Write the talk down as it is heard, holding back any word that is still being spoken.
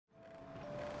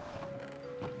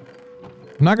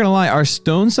I'm not gonna lie, our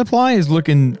stone supply is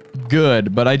looking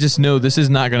good, but I just know this is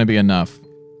not gonna be enough.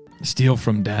 Steal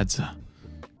from Dadza.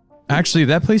 Actually,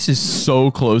 that place is so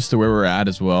close to where we're at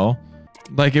as well.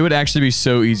 Like, it would actually be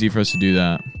so easy for us to do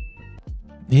that.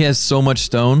 He has so much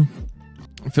stone.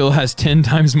 Phil has 10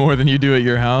 times more than you do at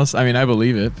your house. I mean, I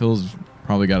believe it. Phil's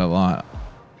probably got a lot.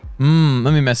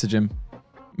 Let me message him.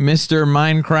 Mr.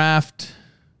 Minecraft.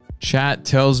 Chat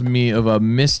tells me of a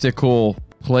mystical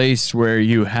place where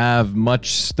you have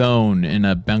much stone in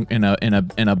a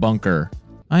bunker.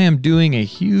 I am doing a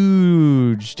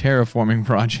huge terraforming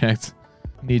project.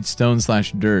 Need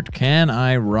stone/dirt. Can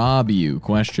I rob you?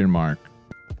 Question mark.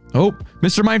 Oh,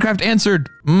 Mr. Minecraft answered.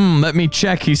 Let me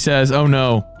check, he says. Oh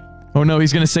no. Oh no,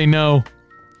 he's gonna say no.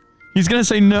 He's gonna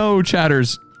say no,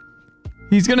 chatters.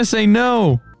 He's gonna say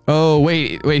no. Oh,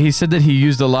 wait, he said that he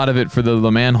used a lot of it for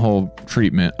the manhole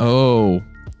treatment. Oh.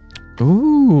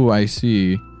 Ooh, I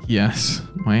see. Yes,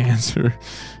 my answer.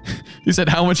 He said,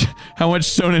 how much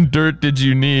stone and dirt did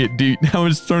you need? How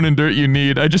much stone and dirt you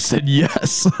need? I just said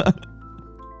yes. I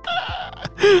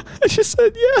just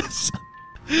said yes.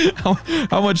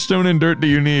 How much stone and dirt do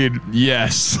you need?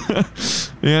 Yes.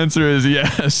 The answer is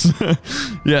yes.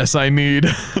 Yes, I need.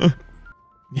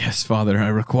 Yes, Father, I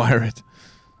require it.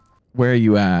 Where are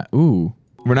you at? Ooh.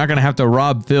 We're not gonna have to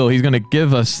rob Phil. He's gonna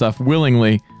give us stuff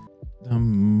willingly.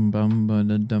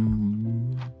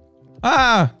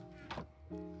 Ah!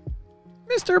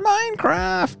 Mr.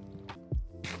 Minecraft!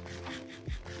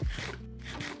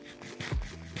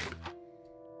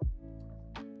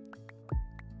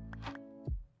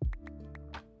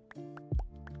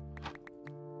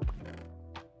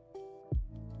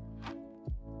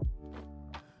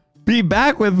 Be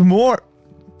back with more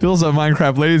Philza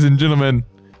Minecraft, ladies and gentlemen.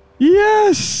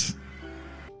 Yes!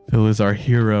 Phil is our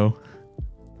hero.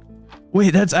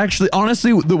 Wait, that's actually,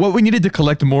 honestly, what we needed to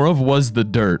collect more of was the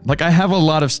dirt. Like, I have a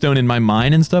lot of stone in my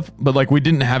mine and stuff, but like, we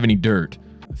didn't have any dirt.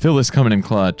 Phil is coming in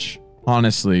clutch,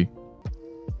 honestly.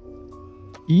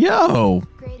 Yo!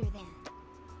 Greater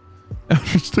than.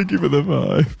 Just thank you for the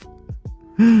 5.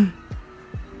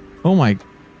 Oh my,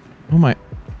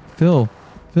 Phil,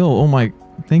 oh my,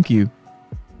 thank you.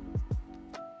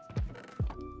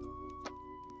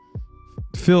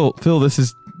 Phil, this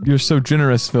is, you're so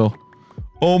generous, Phil.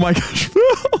 Oh my gosh, Phil!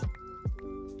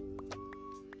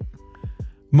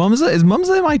 Mumza, is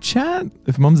Mumza in my chat?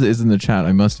 If Mumza is in the chat,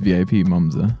 I must VIP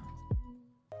Mumza.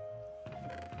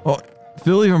 Oh,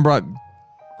 Phil even brought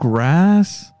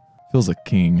grass? Phil's a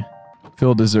king.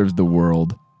 Phil deserves the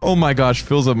world. Oh my gosh,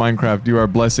 Philza Minecraft, you are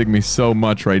blessing me so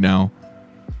much right now.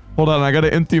 Hold on, I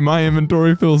gotta empty my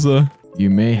inventory, Philza. You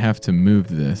may have to move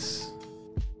this.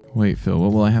 Wait, Phil,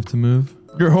 what will I have to move?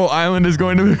 Your whole island is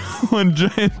going to be one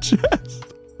giant chest.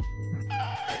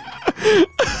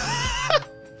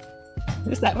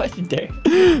 There's that much dirt.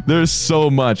 There's so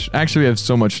much. Actually, we have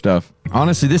so much stuff.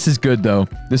 Honestly, this is good though.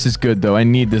 This is good though. I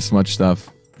need this much stuff.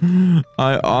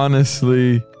 I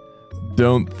honestly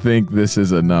don't think this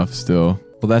is enough still.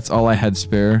 Well, that's all I had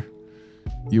spare.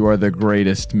 You are the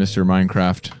greatest, Mr.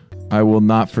 Minecraft. I will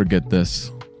not forget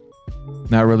this.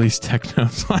 Now release Techno.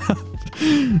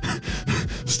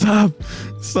 Stop.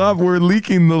 Stop. We're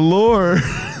leaking the lore.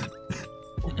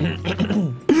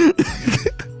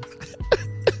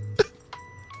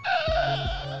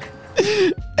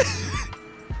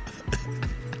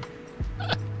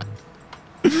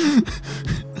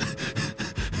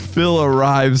 Phil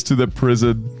arrives to the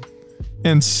prison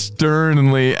and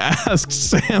sternly asks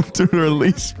Sam to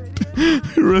release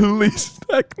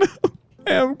Techno.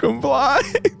 Sam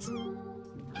complies.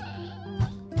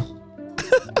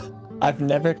 I've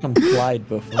never complied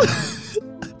before.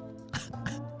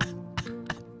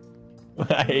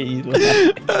 Why are you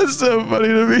laughing? That's so funny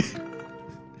to me.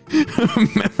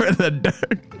 Remember the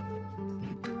dirt.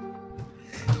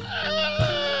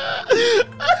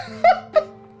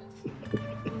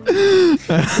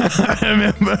 I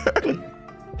remember.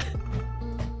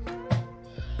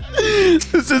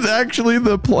 This is actually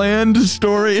the planned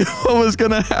story of what was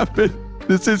gonna happen.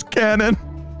 This is canon.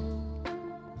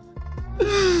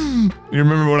 You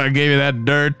remember when I gave you that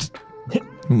dirt?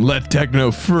 Let Techno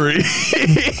free.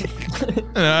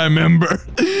 I remember.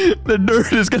 The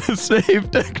dirt is gonna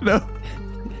save Techno.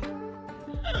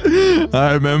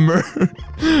 I remember.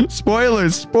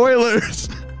 Spoilers, spoilers.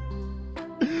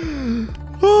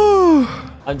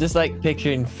 I'm just like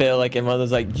picturing Phil like in one of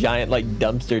those like giant like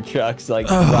dumpster trucks, like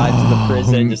drives to the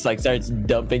prison, just like starts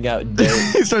dumping out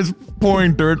dirt. He starts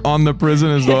pouring dirt on the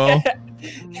prison as well.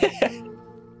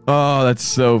 Oh, that's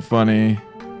so funny.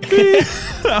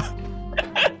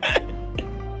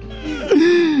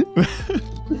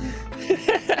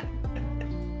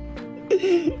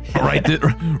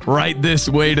 Right this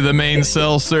way to the main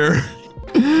cell, sir.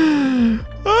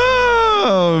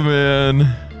 Oh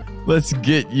man, let's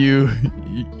get you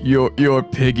your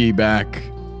piggy back.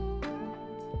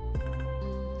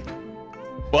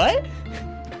 What?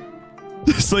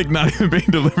 It's like not even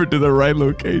being delivered to the right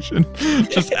location.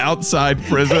 Just outside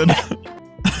prison.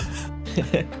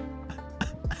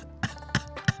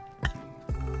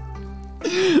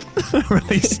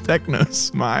 Release Techno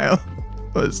smile.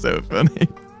 That was so funny.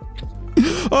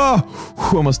 Oh,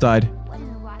 whew, almost died.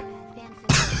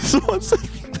 Someone said,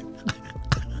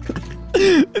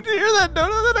 did you hear that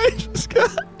donut that I just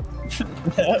got?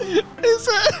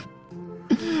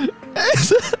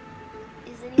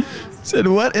 He said,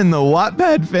 what in the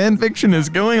Wattpad fanfiction is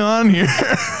going on here?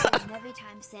 Every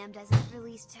time Sam doesn't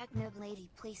release Technoblade, he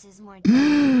places more.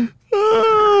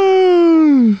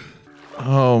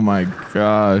 Oh my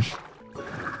gosh.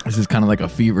 This is kind of like a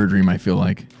fever dream, I feel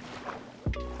like.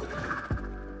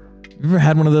 You ever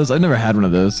had one of those? I've never had one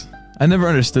of those. I never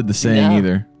understood the saying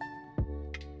either.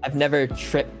 I've never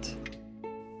tripped.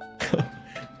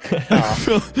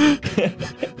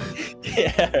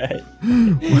 Yeah, right.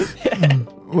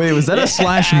 Wait, was that a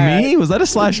slash me? Was that a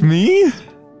slash me?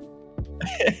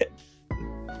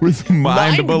 With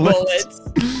mind bullets?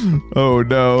 Oh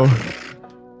no.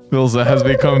 Philza has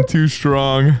become too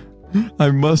strong.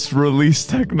 I must release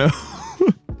Techno.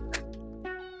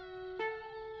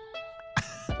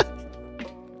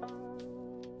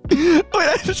 Wait,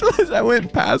 I just realized I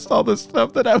went past all the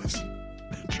stuff that I was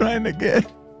trying to get.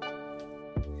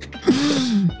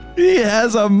 He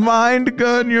has a mind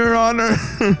gun, Your Honor.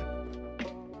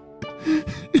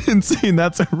 Insane,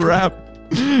 that's a wrap.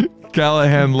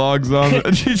 Callahan logs on.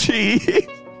 GG.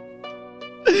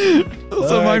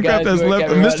 So Minecraft has left.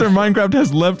 Mr. Minecraft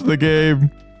has left the game.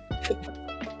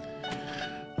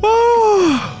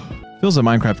 Feels like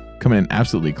Minecraft coming in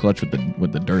absolutely clutch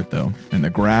with the dirt though, and the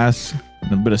grass,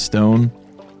 and a bit of stone.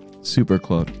 Super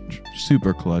clutch.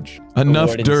 Super clutch.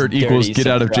 Enough dirt equals get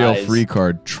out of jail free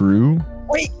card. True.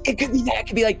 Wait, it could be that. It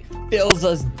could be like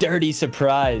Philza's dirty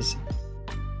surprise.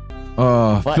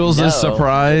 Philza's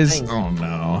surprise. Oh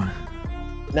no.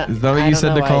 Is that what you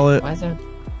said to call it? I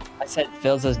said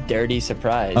Philza's dirty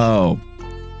surprise. Oh.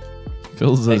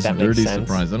 Philza's dirty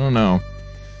surprise. I don't know.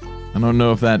 I don't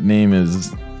know if that name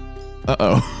is.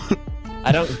 Uh-oh.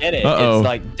 I don't get it. It's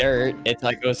like dirt. It's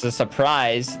like it was a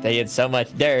surprise. They had so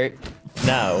much dirt.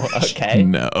 No. Okay.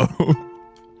 No.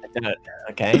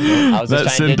 Okay. I was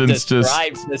just trying to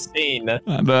describe the scene.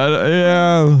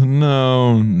 Yeah.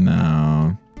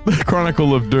 No. The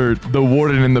Chronicle of Dirt, the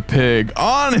Warden and the Pig.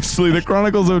 Honestly, the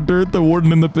Chronicles of Dirt, the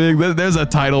Warden and the Pig. There's a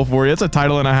title for you. It's a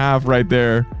title and a half right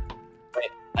there.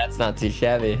 Wait, that's not too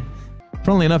shabby.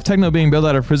 Funnily enough, Techno being bailed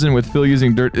out of prison with Phil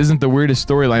using dirt isn't the weirdest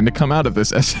storyline to come out of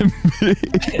this SMP.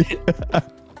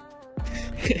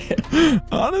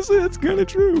 Honestly, that's kind of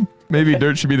true. Maybe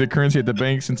dirt should be the currency at the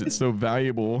bank since it's so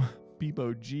valuable.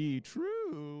 Beepo G, true.